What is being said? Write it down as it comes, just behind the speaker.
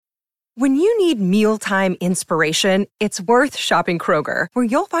When you need mealtime inspiration, it's worth shopping Kroger, where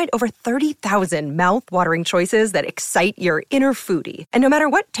you'll find over 30,000 mouth-watering choices that excite your inner foodie. And no matter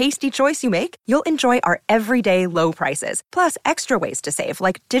what tasty choice you make, you'll enjoy our everyday low prices, plus extra ways to save,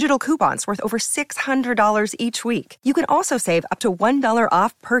 like digital coupons worth over $600 each week. You can also save up to $1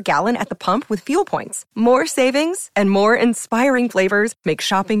 off per gallon at the pump with fuel points. More savings and more inspiring flavors make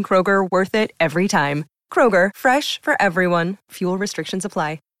shopping Kroger worth it every time. Kroger, fresh for everyone. Fuel restrictions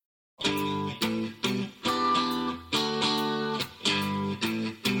apply.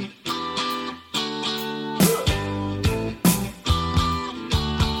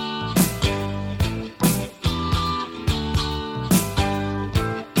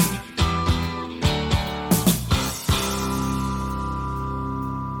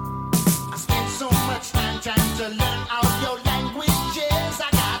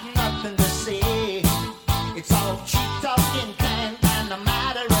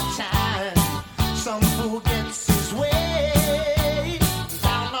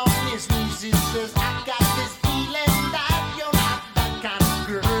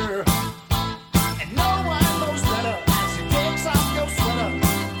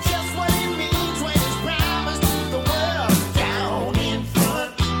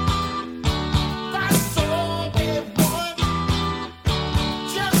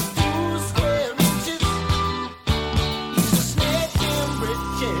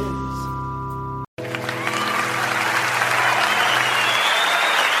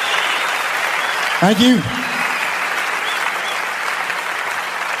 Thank you.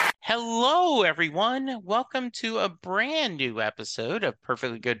 Hello, everyone. Welcome to a brand new episode of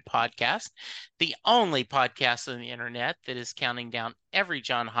Perfectly Good Podcast, the only podcast on the internet that is counting down every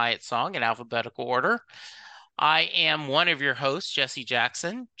John Hiatt song in alphabetical order. I am one of your hosts, Jesse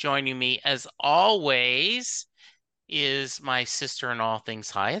Jackson. Joining me, as always, is my sister in all things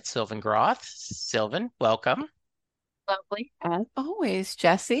Hiatt, Sylvan Groth. Sylvan, welcome. Lovely, as always,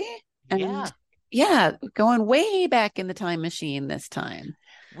 Jesse. And yeah, going way back in the time machine this time.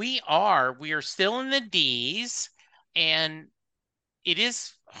 We are still in the D's, and it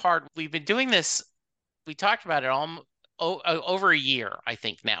is hard. We've been doing this. We talked about it over a year, I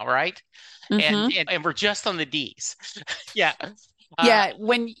think now, right? Mm-hmm. And we're just on the D's. Yeah. Yeah.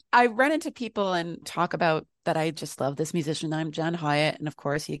 When I run into people and talk about that, I just love this musician. I'm John Hiatt. And of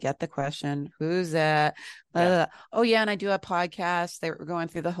course, you get the question, who's that? Yeah. Oh, yeah. And I do a podcast. They were going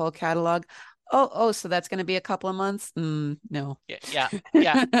through the whole catalog. Oh, so that's going to be a couple of months? No. Yeah.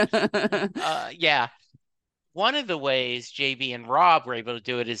 Yeah. One of the ways JB and Rob were able to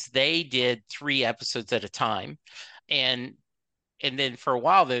do it is they did 3 episodes at a time. And then for a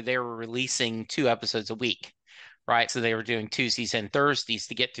while they were releasing 2 episodes a week, right? So they were doing Tuesdays and Thursdays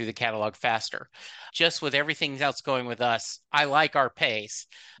to get through the catalog faster. Just with everything else going with us, I like our pace.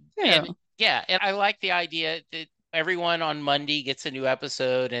 Yeah. And I like the idea that everyone on Monday gets a new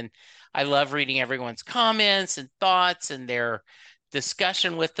episode, and I love reading everyone's comments and thoughts and their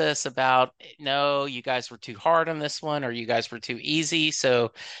discussion with us about, no, you guys were too hard on this one, or you guys were too easy.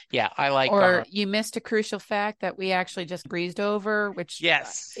 So yeah, I like. Or you missed a crucial fact that we actually just breezed over, which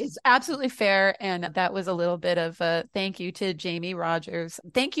is absolutely fair. And that was a little bit of a thank you to Jamie Rogers.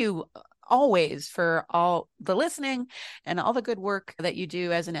 Thank you always for all the listening and all the good work that you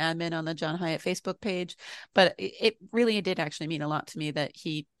do as an admin on the John Hiatt Facebook page. But it really did actually mean a lot to me that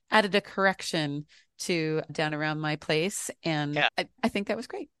he added a correction to Down Around My Place. And I think that was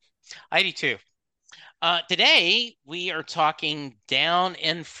great. I do too. Today, we are talking Down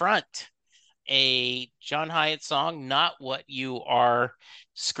in Front, a John Hiatt song, not what you are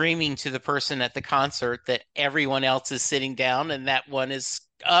screaming to the person at the concert that everyone else is sitting down and that one is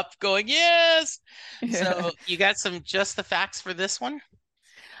up going, yes. So you got some just the facts for this one?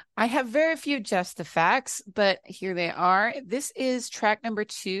 I have very few just the facts, but here they are. This is track number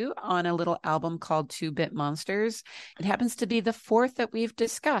 2 on a little album called 2-Bit Monsters. It happens to be the 4th that we've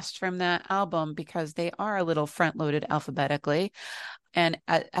discussed from that album because they are a little front-loaded alphabetically. And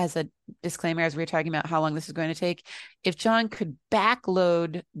as a disclaimer, as we were talking about how long this is going to take, if John could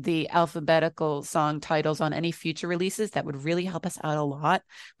backload the alphabetical song titles on any future releases, that would really help us out a lot.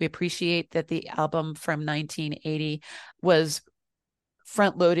 We appreciate that the album from 1980 was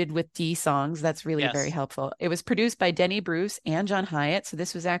front-loaded with D songs. That's really very helpful. It was produced by Denny Bruce and John Hiatt, so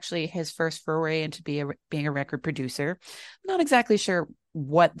this was actually his first foray into being a record producer. I'm not exactly sure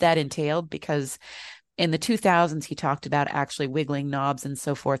what that entailed because in the 2000s, he talked about actually wiggling knobs and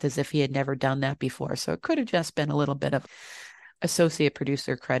so forth as if he had never done that before. So it could have just been a little bit of associate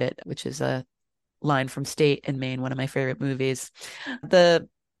producer credit, which is a line from State and Maine, one of my favorite movies. The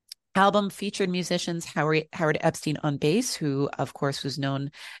album featured musicians Howard Epstein on bass, who, of course, was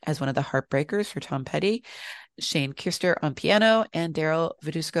known as one of the Heartbreakers for Tom Petty, Shane Kirster on piano, and Daryl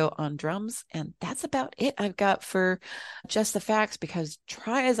Vidusco on drums. And that's about it I've got for Just the Facts, because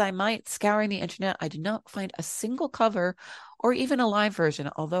try as I might scouring the internet, I did not find a single cover or even a live version,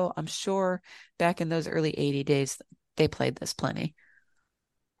 although I'm sure back in those early 80 days, they played this plenty.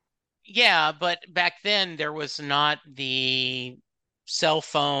 Yeah, but back then there was not the cell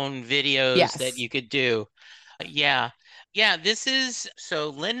phone videos that Yes. you could do. Yeah. Yeah, this is so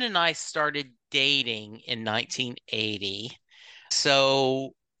Lynn and I started dating in 1980.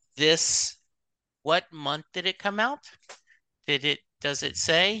 So this, what month did it come out? Does it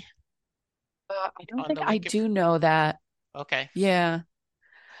say I don't on think the I Wiki? do know that. Okay. Yeah.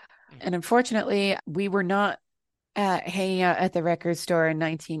 And unfortunately, we were not hanging out at the record store in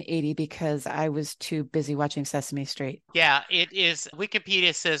 1980 because I was too busy watching Sesame Street. Yeah, it is.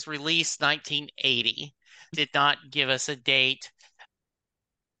 Wikipedia says release 1980. Did not give us a date.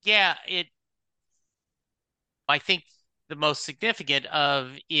 Yeah, I think the most significant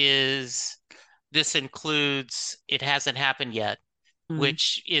of is this includes It Hasn't Happened Yet, Mm.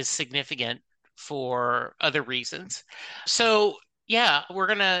 which is significant for other reasons. So, yeah, we're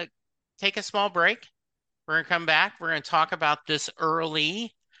going to take a small break. We're going to come back. We're going to talk about this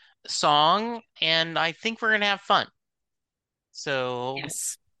early song, and I think we're going to have fun. So,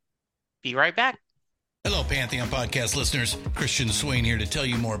 Yes. be right back. Hello, Pantheon podcast listeners. Christian Swain here to tell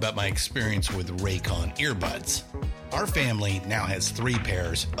you more about my experience with Raycon earbuds. Our family now has 3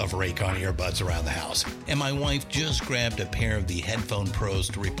 pairs of Raycon earbuds around the house, and my wife just grabbed a pair of the Headphone Pros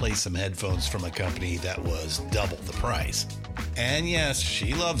to replace some headphones from a company that was double the price. And yes,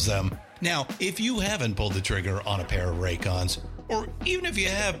 she loves them. Now, if you haven't pulled the trigger on a pair of Raycons, or even if you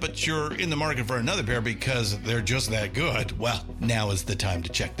have, but you're in the market for another pair because they're just that good, well, now is the time to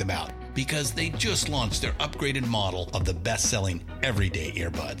check them out, because they just launched their upgraded model of the best-selling everyday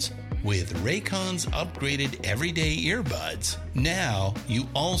earbuds. With Raycon's upgraded everyday earbuds, now you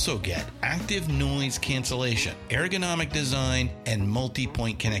also get active noise cancellation, ergonomic design, and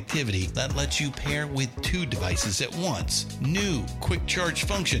multi-point connectivity that lets you pair with 2 devices at once. New quick charge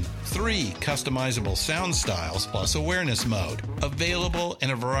function, 3 customizable sound styles, plus awareness mode. Available in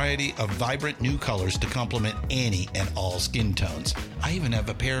a variety of vibrant new colors to complement any and all skin tones. I even have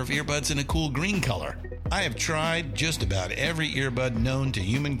a pair of earbuds in a cool green color. I have tried just about every earbud known to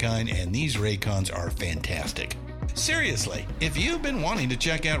humankind, and these Raycons are fantastic. Seriously, if you've been wanting to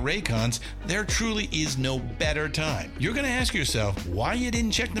check out Raycons, there truly is no better time. You're going to ask yourself why you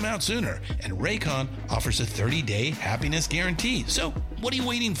didn't check them out sooner, and Raycon offers a 30-day happiness guarantee. So what are you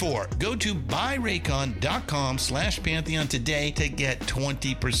waiting for? Go to buyraycon.com/Pantheon today to get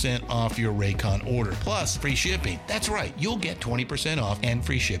 20% off your Raycon order, plus free shipping. That's right, you'll get 20% off and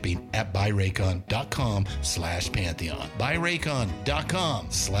free shipping at buyraycon.com/Pantheon.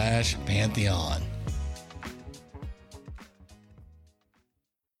 buyraycon.com/Pantheon.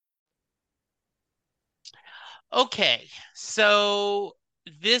 Okay, so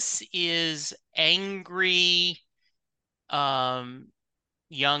this is angry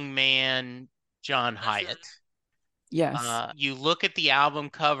young man John Hyatt. Yes. You look at the album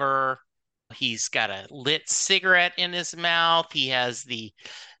cover, he's got a lit cigarette in his mouth, he has the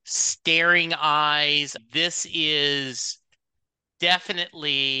staring eyes. This is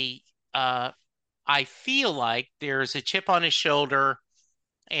definitely I feel like there's a chip on his shoulder,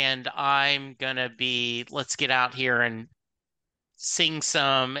 and let's get out here and sing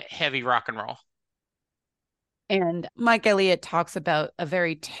some heavy rock and roll. And Mike Elliott talks about a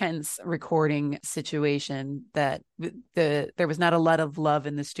very tense recording situation, that there was not a lot of love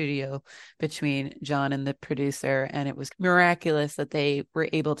in the studio between John and the producer, and it was miraculous that they were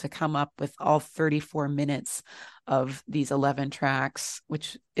able to come up with all 34 minutes of these 11 tracks,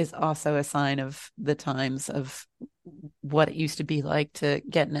 which is also a sign of the times of what it used to be like to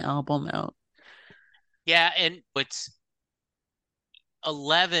get an album out. Yeah, and it's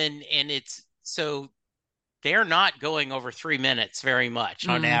 11, and it's so they're not going over 3 minutes very much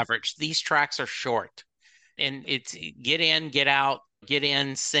on average. These tracks are short, and it's get in, get out, get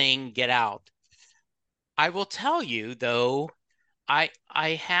in, sing, get out. I will tell you though, I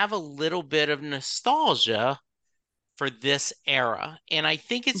have a little bit of nostalgia for this era, and I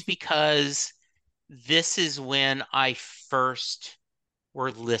think it's because this is when I first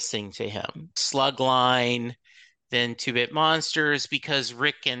were listening to him. Slugline, then Two Bit Monsters, because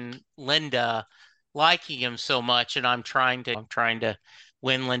Rick and Linda liking him so much, and I'm trying to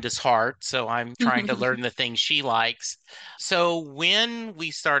win Linda's heart, so I'm trying to learn the things she likes. So when we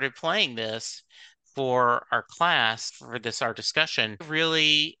started playing this for our class, for this our discussion,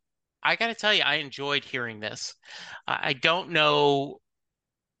 really I got to tell you, I enjoyed hearing this. I don't know,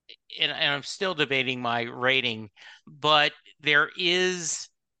 and I'm still debating my rating, but there is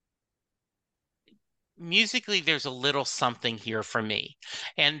musically, there's a little something here for me.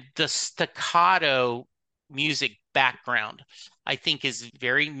 And the staccato music background, I think, is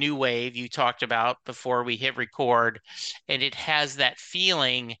very new wave. You talked about before we hit record, and it has that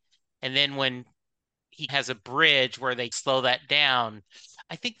feeling. And then when he has a bridge where they slow that down,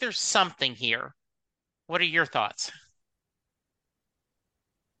 I think there's something here. What are your thoughts?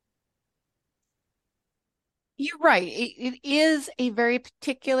 You're right. It is a very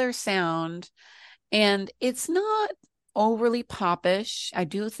particular sound, and it's not overly popish. I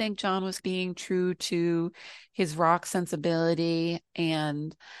do think John was being true to his rock sensibility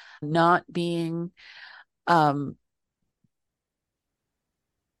and not being um,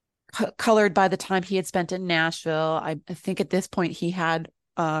 colored by the time he had spent in Nashville. I think at this point he had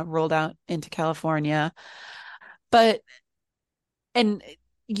rolled out into California. But, and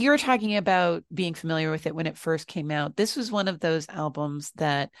you're talking about being familiar with it when it first came out. This was one of those albums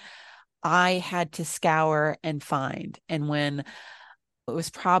that I had to scour and find. And when it was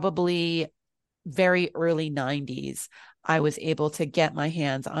probably very early 90s, I was able to get my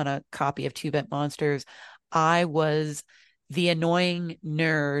hands on a copy of Two Bit Monsters. I was the annoying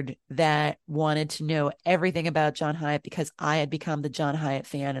nerd that wanted to know everything about John Hiatt because I had become the John Hiatt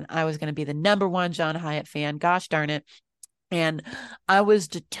fan and I was going to be the number one John Hiatt fan. Gosh darn it. And I was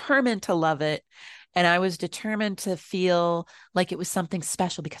determined to love it. And I was determined to feel like it was something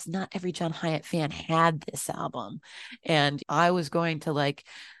special because not every John Hiatt fan had this album. And I was going to like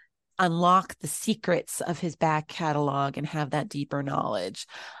unlock the secrets of his back catalog and have that deeper knowledge.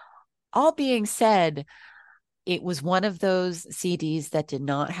 All being said, it was one of those CDs that did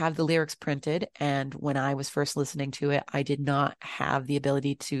not have the lyrics printed. And when I was first listening to it, I did not have the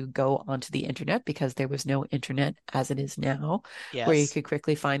ability to go onto the internet because there was no internet as it is now, where you Yes. could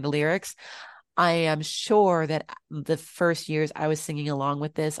quickly find the lyrics. I am sure that the first years I was singing along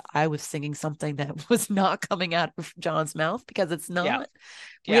with this, I was singing something that was not coming out of John's mouth because it's Yeah. not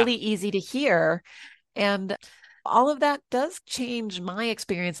Yeah. really easy to hear. And all of that does change my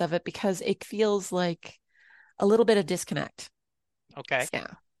experience of it because it feels like a little bit of disconnect. Okay. Yeah.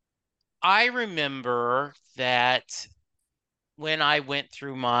 I remember that when I went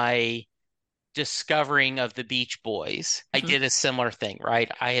through my discovering of the Beach Boys, I Mhm. did a similar thing,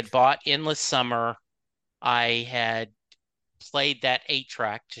 right? I had bought Endless Summer. I had played that 8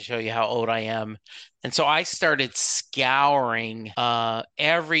 track to show you how old I am. And so I started scouring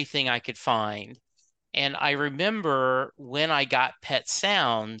everything I could find. And I remember when I got Pet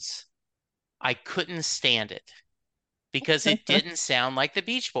Sounds, I couldn't stand it because it didn't sound like the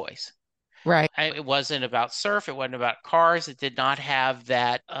Beach Boys. Right. It wasn't about surf. It wasn't about cars. It did not have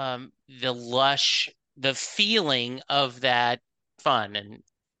that the lush, the feeling of that fun.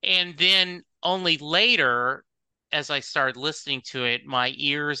 And then only later, as I started listening to it, my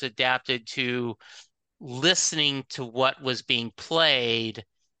ears adapted to listening to what was being played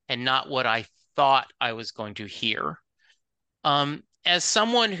and not what I thought I was going to hear. As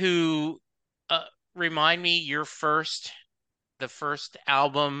someone who remind me the first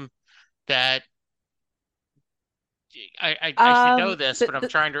album that I should know this, but I'm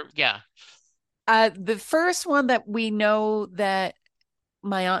trying to, yeah. The first one that we know that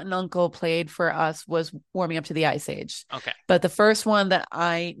my aunt and uncle played for us was Warming Up to the Ice Age. Okay. But the first one that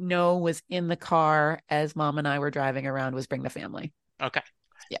I know was in the car as mom and I were driving around was Bring the Family. Okay.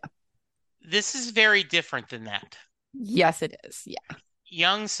 Yeah. This is very different than that. Yes, it is. Yeah.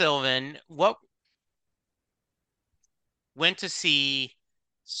 Young Sylvan, what went to see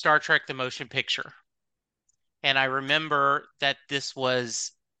Star Trek the Motion Picture. And I remember that it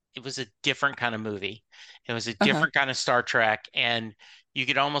was a different kind of movie. It was a Uh-huh. different kind of Star Trek. And you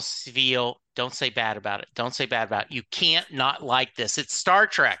could almost feel, don't say bad about it. Don't say bad about it. You can't not like this. It's Star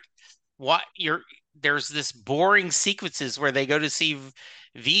Trek. There's this boring sequences where they go to see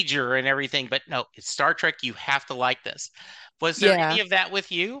V'Ger and everything, but no, it's Star Trek. You have to like this. Was there Yeah. any of that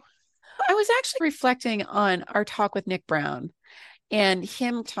with you? I was actually reflecting on our talk with Nick Brown and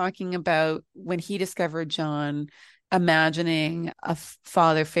him talking about when he discovered John, imagining a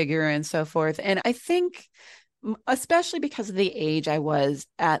father figure and so forth. And I think, especially because of the age I was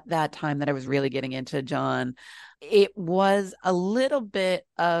at that time that I was really getting into John, it was a little bit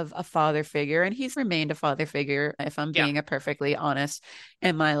of a father figure. And he's remained a father figure, if I'm Yeah. being perfectly honest,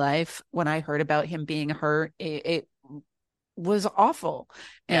 in my life. When I heard about him being hurt, it was awful.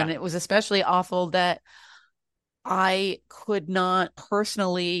 Yeah. And it was especially awful that I could not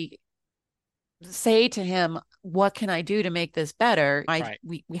personally say to him, what can I do to make this better? Right.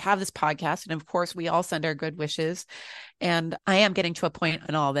 We have this podcast, and of course we all send our good wishes. And I am getting to a point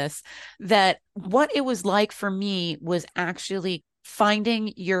in all this that what it was like for me was actually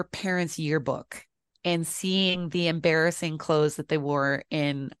finding your parents' yearbook and seeing the embarrassing clothes that they wore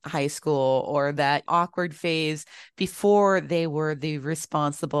in high school, or that awkward phase before they were the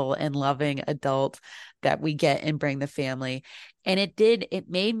responsible and loving adult that we get and bring the family. And it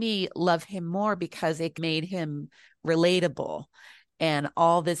made me love him more because it made him relatable. And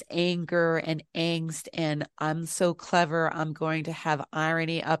all this anger and angst, and I'm so clever, I'm going to have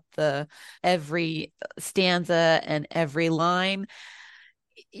irony up the every stanza and every line.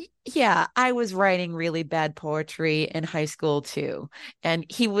 Yeah, I was writing really bad poetry in high school too. And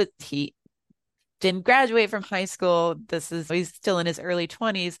he didn't graduate from high school. He's still in his early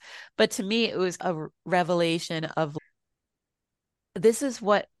 20s, but to me it was a revelation of this is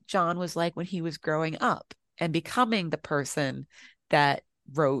what John was like when he was growing up and becoming the person that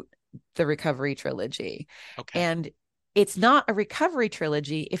wrote the Recovery Trilogy. Okay. And it's not a recovery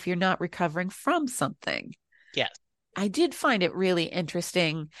trilogy if you're not recovering from something. Yes. I did find it really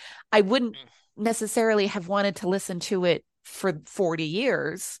interesting. I wouldn't necessarily have wanted to listen to it for 40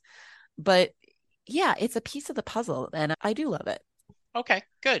 years, but yeah, it's a piece of the puzzle and I do love it. Okay,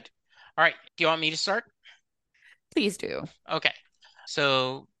 good. All right. Do you want me to start? Please do. Okay.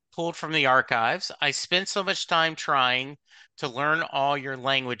 So, pulled from the archives, I spent so much time trying to learn all your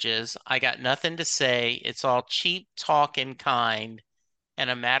languages. I got nothing to say. It's all cheap talk and kind, and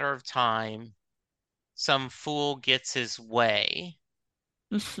a matter of time, some fool gets his way.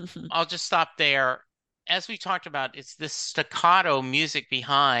 I'll just stop there. As we talked about, it's this staccato music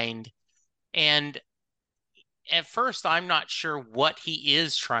behind, and at first I'm not sure what he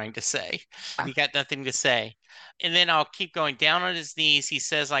is trying to say. He got nothing to say. And then I'll keep going down on his knees. He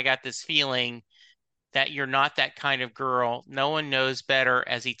says, I got this feeling that you're not that kind of girl. No one knows better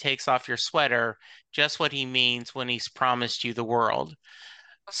as he takes off your sweater, just what he means when he's promised you the world.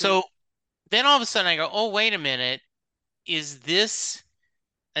 So then all of a sudden I go, oh, wait a minute. Is this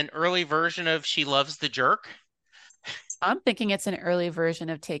an early version of She Loves the Jerk? I'm thinking it's an early version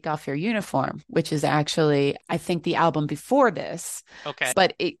of Take Off Your Uniform, which is actually, I think, the album before this. Okay.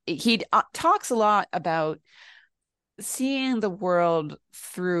 But he talks a lot about seeing the world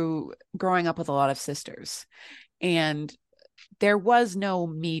through growing up with a lot of sisters. And there was no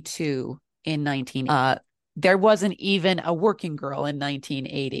Me Too in 19. There wasn't even a working girl in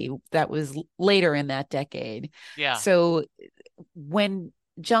 1980. That was later in that decade. Yeah. So when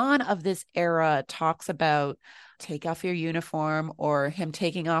John of this era talks about take off your uniform or him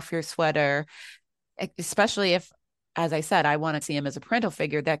taking off your sweater, especially if, as I said, I want to see him as a parental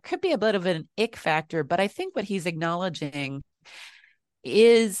figure, that could be a bit of an ick factor. But I think what he's acknowledging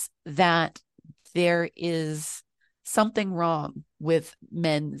is that there is something wrong with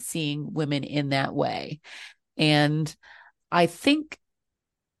men seeing women in that way. And I think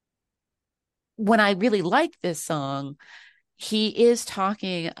when I really like this song, he is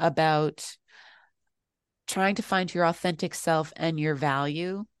talking about trying to find your authentic self and your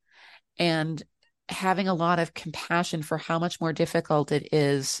value, and having a lot of compassion for how much more difficult it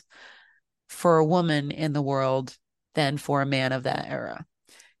is for a woman in the world than for a man of that era.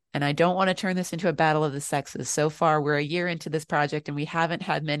 And I don't want to turn this into a battle of the sexes. So far, we're a year into this project and we haven't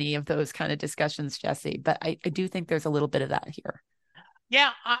had many of those kind of discussions, Jesse, but I do think there's a little bit of that here.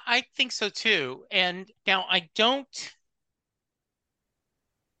 Yeah, I think so too. And now I don't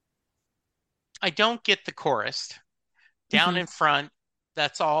get the chorus. Down in front,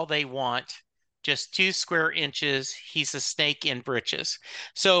 that's all they want. Just 2 square inches. He's a snake in britches.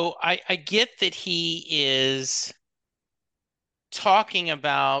 So I get that he is talking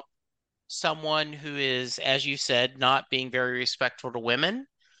about someone who is, as you said, not being very respectful to women,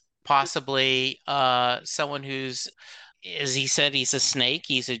 possibly someone who's, as he said, he's a snake,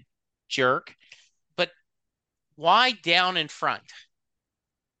 he's a jerk. But why down in front?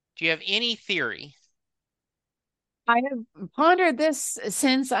 Do you have any theory? I have pondered this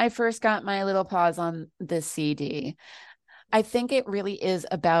since I first got my little paws on this CD. I think it really is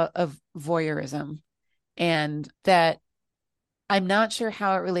about a voyeurism, and that I'm not sure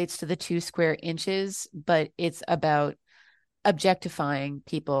how it relates to the 2 square inches, but it's about objectifying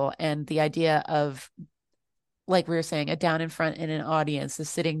people and the idea of, like we were saying, a down in front in an audience is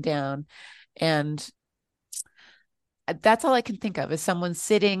sitting down. And that's all I can think of is someone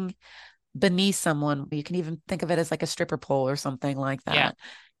sitting beneath someone. You can even think of it as like a stripper pole or something like that. Yeah.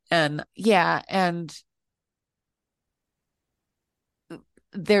 And yeah, and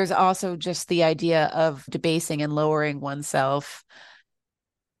there's also just the idea of debasing and lowering oneself.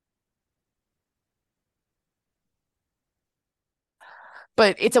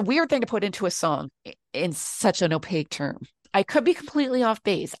 But it's a weird thing to put into a song in such an opaque term. I could be completely off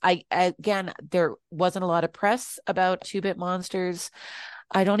base. Again, there wasn't a lot of press about Two Bit Monsters.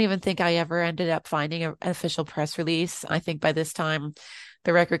 I don't even think I ever ended up finding an official press release. I think by this time,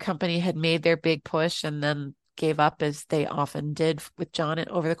 the record company had made their big push and then gave up, as they often did with John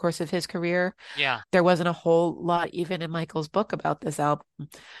over the course of his career. Yeah. There wasn't a whole lot even in Michael's book about this album.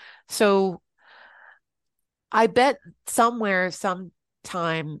 So I bet somewhere, sometime,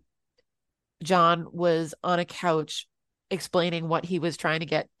 John was on a couch explaining what he was trying to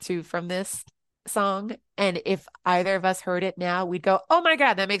get to from this song. And if either of us heard it now, we'd go, oh my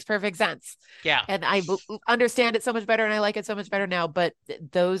God, that makes perfect sense. Yeah. And I understand it so much better and I like it so much better now. But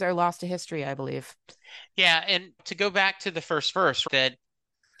those are lost to history, I believe. Yeah. And to go back to the first verse, that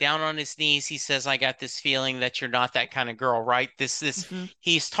down on his knees, he says, I got this feeling that you're not that kind of girl, right?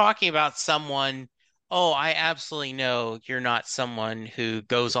 He's talking about someone. Oh, I absolutely know you're not someone who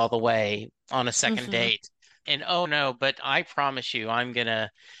goes all the way on a second date. And oh no, but I promise you,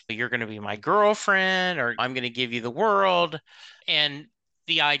 you're gonna be my girlfriend, or I'm gonna give you the world. And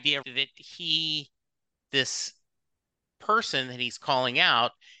the idea that this person that he's calling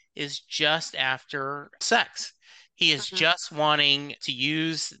out, is just after sex. He is just wanting to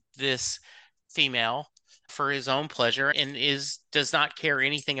use this female for his own pleasure and does not care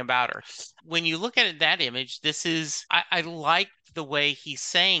anything about her. When you look at that image, I like the way he's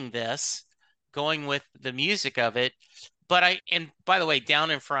saying this, going with the music of it. And by the way,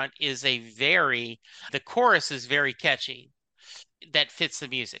 down in front the chorus is very catchy, that fits the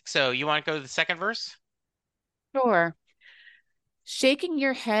music. So you want to go to the second verse? Sure. Shaking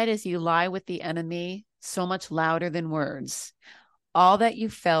your head as you lie with the enemy, so much louder than words. All that you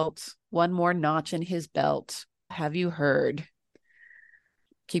felt, one more notch in his belt. Have you heard?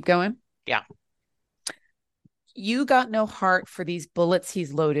 Keep going. Yeah. You got no heart for these bullets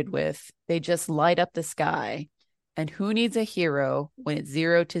he's loaded with. They just light up the sky. And who needs a hero when it's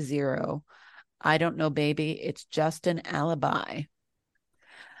 0 to 0? I don't know, baby. It's just an alibi.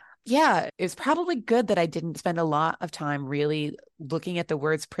 Yeah, it's probably good that I didn't spend a lot of time really looking at the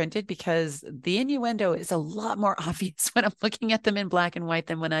words printed, because the innuendo is a lot more obvious when I'm looking at them in black and white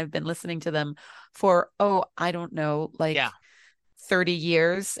than when I've been listening to them for, I don't know, 30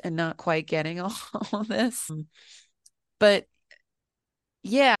 years and not quite getting all of this. But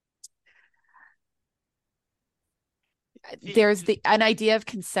yeah, there's an idea of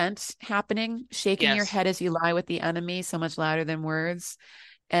consent happening, shaking your head as you lie with the enemy, so much louder than words.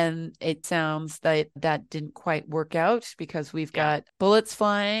 And it sounds that didn't quite work out, because we've got bullets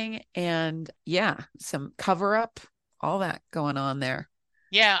flying and some cover up, all that going on there.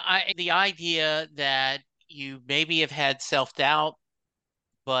 Yeah, the idea that you maybe have had self-doubt,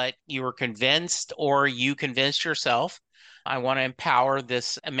 but you were convinced, or you convinced yourself. I want to empower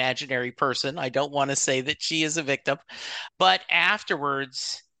this imaginary person. I don't want to say that she is a victim, but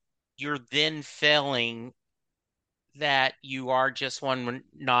afterwards, you're then feeling that you are just one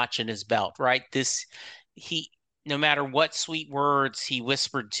notch in his belt, right? No matter what sweet words he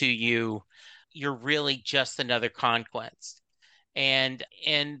whispered to you, you're really just another conquest. And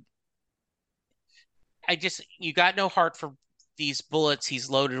you got no heart for these bullets he's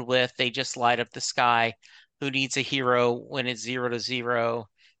loaded with. They just light up the sky. Who needs a hero when it's 0 to 0?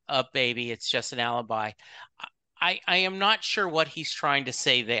 Up, baby, it's just an alibi. I am not sure what he's trying to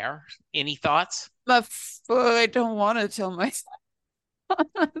say there. Any thoughts? I don't want to tell myself.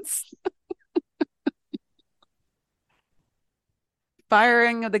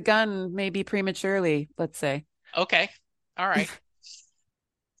 Firing the gun maybe prematurely, let's say. Okay. All right.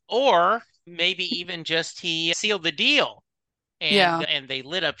 Or maybe even just he sealed the deal and they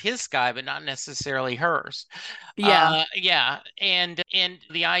lit up his sky, but not necessarily hers. Yeah. And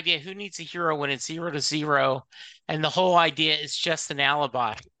the idea, who needs a hero when it's 0 to 0? And the whole idea is just an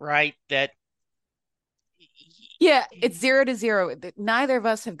alibi, right? It's 0 to 0. Neither of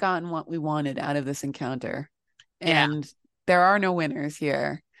us have gotten what we wanted out of this encounter. And there are no winners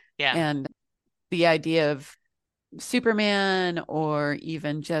here. Yeah. And the idea of Superman, or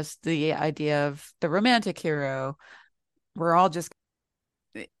even just the idea of the romantic hero, we're all just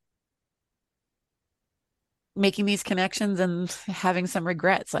making these connections and having some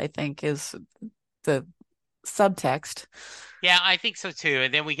regrets, I think, is the subtext. Yeah, I think so too.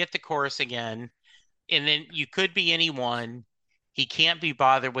 And then we get the chorus again. And then you could be anyone. He can't be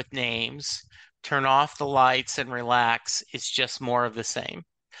bothered with names. Turn off the lights and relax. It's just more of the same.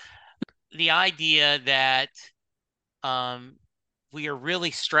 The idea that we are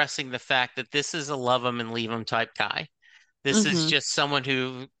really stressing the fact that this is a love him and leave him type guy. This is just someone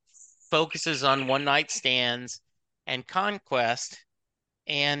who focuses on one night stands and conquest,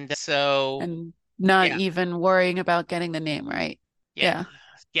 And so, And not yeah, even worrying about getting the name right. yeah, Yeah,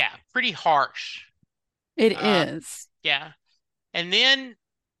 yeah, pretty harsh. it Uh, is. yeah. And then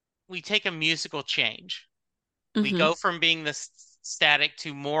we take a musical change. We Mm-hmm. go from being the static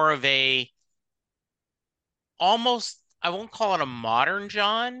to more of a almost, I won't call it a modern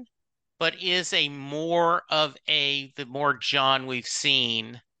John, but is a more of the more John we've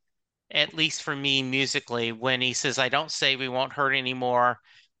seen, at least for me musically, when he says, I don't say we won't hurt anymore.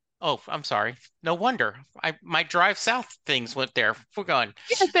 Oh, I'm sorry. No wonder. My drive south things went there. We're going,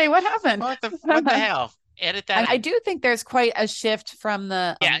 Yeah, say what happened. what the hell? Edit that I out. do think there's quite a shift from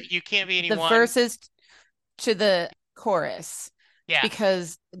Yeah, you can't be the anyone. verses to the chorus Yeah,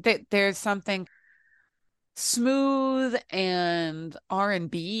 because there's something smooth and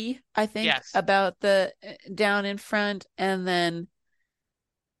R&B, I think, yes. about the down in front. And then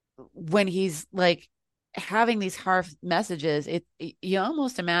when he's like having these hard messages, you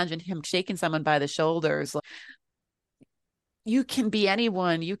almost imagine him shaking someone by the shoulders, like, you can be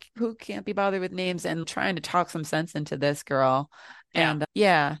anyone, you who can't be bothered with names, and trying to talk some sense into this girl. Yeah. And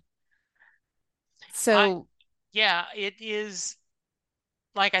yeah, I so yeah, it is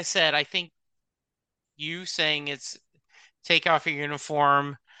like I said, I think you saying it's take off your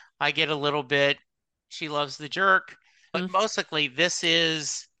uniform. I get a little bit, she loves the jerk, but mm, mostly this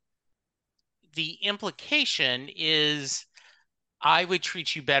is the implication is I would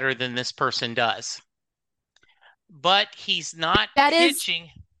treat you better than this person does. But he's not that is pitching,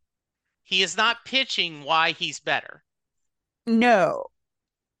 he is not pitching why he's better. no.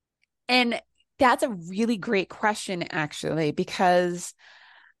 And that's a really great question, actually, because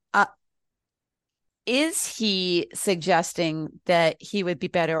uh, is he suggesting that he would be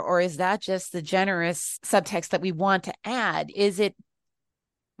better, or is that just the generous subtext that we want to add? Is it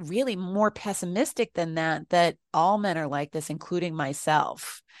really more pessimistic than that, that all men are like this, including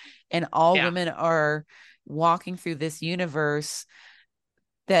myself, and all Yeah. women are walking through this universe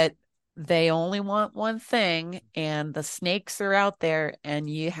that they only want one thing, and the snakes are out there, and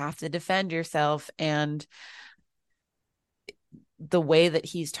you have to defend yourself? And the way that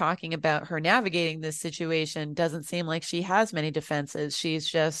he's talking about her navigating this situation doesn't seem like she has many defenses. She's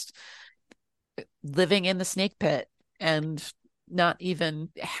just living in the snake pit and not even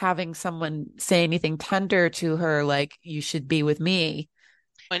having someone say anything tender to her, like, you should be with me.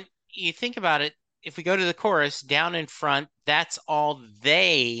 When you think about it, if we go to the chorus, down in front, that's all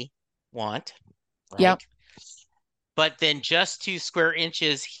they want, Yep. right? But then just 2 square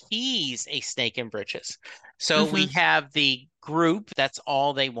inches, he's a snake in britches. So we Mm-hmm. have the group, that's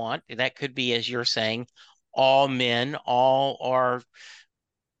all they want. That could be, as you're saying, all men, all are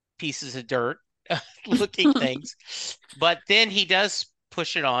pieces of dirt looking things. But then he does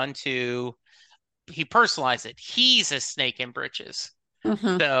push it on to, he personalized it. He's a snake in britches.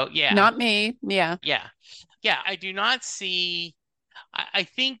 Mm-hmm. So yeah, Not me. Yeah. yeah, yeah. I do not see, I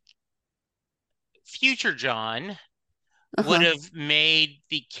think future John would Uh-huh. have made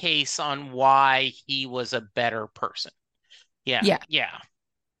the case on why he was a better person. Yeah, Yeah. yeah.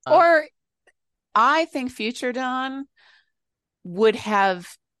 Um, Or I think future Dawn would have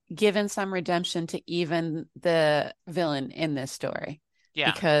given some redemption to even the villain in this story,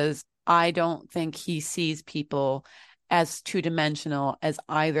 yeah. because I don't think he sees people as two-dimensional as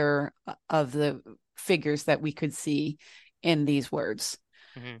either of the figures that we could see in these words.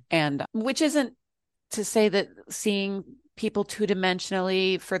 Mhm. And which isn't to say that seeing people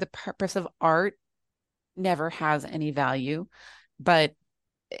two-dimensionally for the purpose of art never has any value, but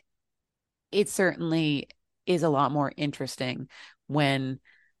it certainly is a lot more interesting when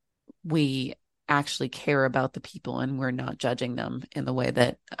we actually care about the people and we're not judging them in the way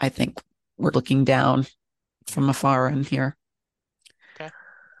that I think we're looking down from afar in here. Okay,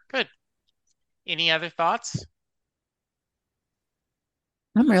 good. Any other thoughts?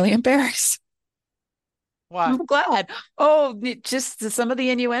 I'm really embarrassed. Why? I'm glad. Oh, just some of the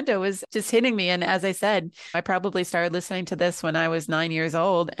innuendo is just hitting me. And as I said, I probably started listening to this when I was 9 years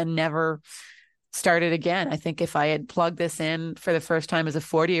old and never started again. I think if I had plugged this in for the first time as a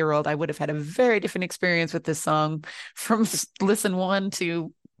 40-year-old, I would have had a very different experience with this song from listen one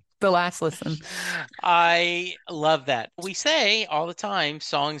to the last listen. I love that. We say all the time,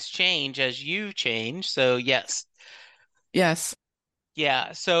 songs change as you change. So yes. Yes.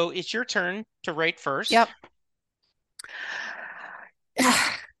 Yeah. So it's your turn to rate first. Yep.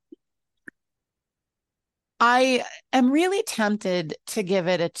 I am really tempted to give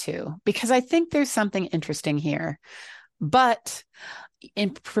it a 2 because I think there's something interesting here. But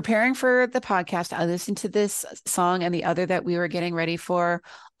in preparing for the podcast, I listened to this song and the other that we were getting ready for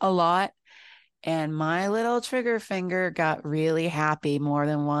a lot. And my little trigger finger got really happy more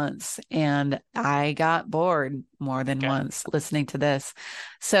than once. And I got bored more than once listening to this.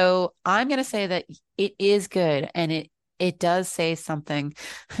 So I'm going to say that it is good. And it does say something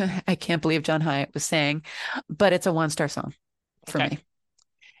I can't believe John Hiatt was saying, but it's a 1-star song for me.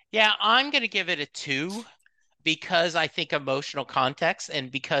 Yeah, I'm going to give it a 2 because I think emotional context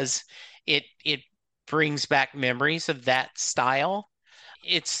and because it brings back memories of that style.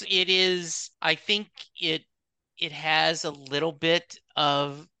 I think it has there's a little bit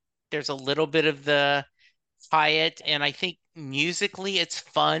of the Hiatt, and I think musically it's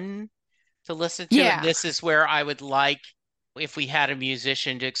fun to listen to. Yeah. And this is where I would like if we had a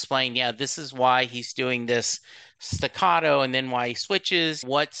musician to explain, this is why he's doing this staccato and then why he switches.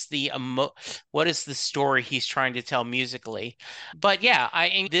 What is the story he's trying to tell musically? But yeah,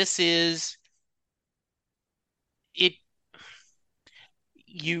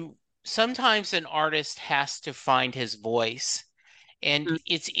 sometimes an artist has to find his voice. And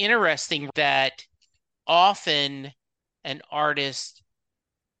it's interesting that often an artist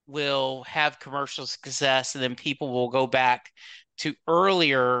will have commercial success and then people will go back to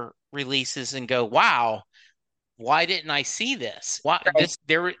earlier releases and go, wow, why didn't I see this? Why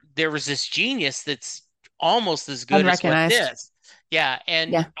there was this genius that's almost as good as what this. Yeah.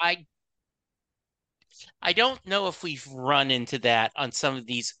 And I don't know if we've run into that on some of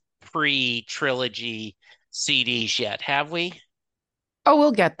these pre-trilogy CDs yet, have we? Oh,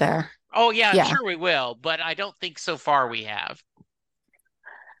 we'll get there. Oh, yeah, sure we will, but I don't think so far we have.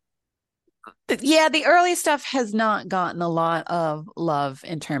 Yeah, the early stuff has not gotten a lot of love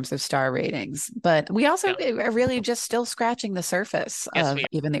in terms of star ratings, but we also are really just still scratching the surface of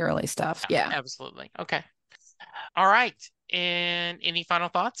even the early stuff. Yeah, absolutely. Okay. All right. And any final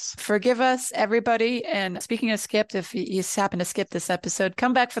thoughts? Forgive us, everybody. And speaking of skipped, if you happen to skip this episode,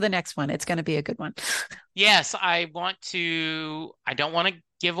 come back for the next one. It's going to be a good one. Yes, I don't want to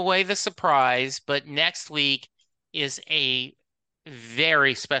give away the surprise, but next week is a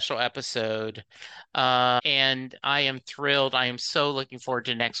very special episode. And I am thrilled. I am so looking forward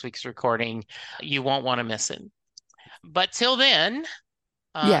to next week's recording. You won't want to miss it. But till then.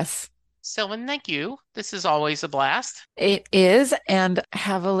 Yes. Sylvan, thank you. This is always a blast. It is. And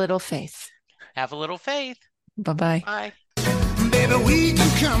have a little faith. Have a little faith. Bye-bye. Bye. Baby, we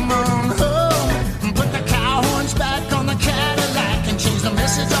can come on home, put the cow horns back on the Cadillac and change the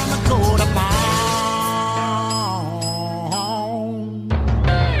message on the coat of mine.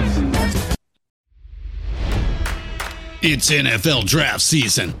 It's NFL draft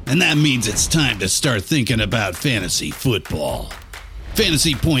season, and that means it's time to start thinking about fantasy football.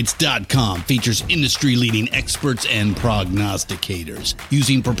 FantasyPoints.com features industry-leading experts and prognosticators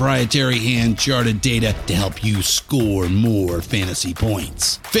using proprietary hand-charted data to help you score more fantasy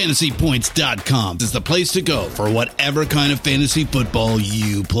points. FantasyPoints.com is the place to go for whatever kind of fantasy football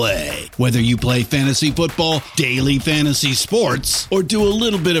you play. Whether you play fantasy football, daily fantasy sports, or do a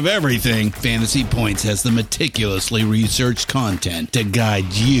little bit of everything, Fantasy Points has the meticulously researched content to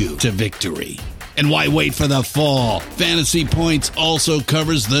guide you to victory. And why wait for the fall? Fantasy Points also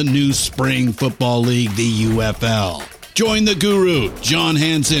covers the new spring football league, the UFL. Join the guru, John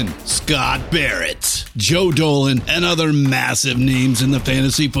Hansen, Scott Barrett, Joe Dolan, and other massive names in the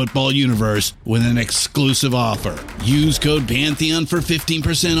fantasy football universe with an exclusive offer. Use code Pantheon for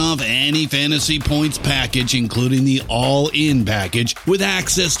 15% off any Fantasy Points package, including the all-in package, with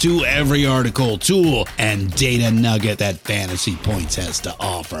access to every article, tool, and data nugget that Fantasy Points has to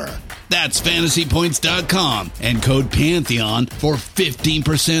offer. That's FantasyPoints.com and code Pantheon for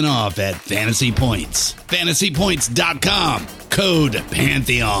 15% off at Fantasy Points. FantasyPoints.com, code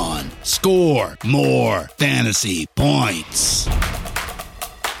Pantheon. Score more fantasy points.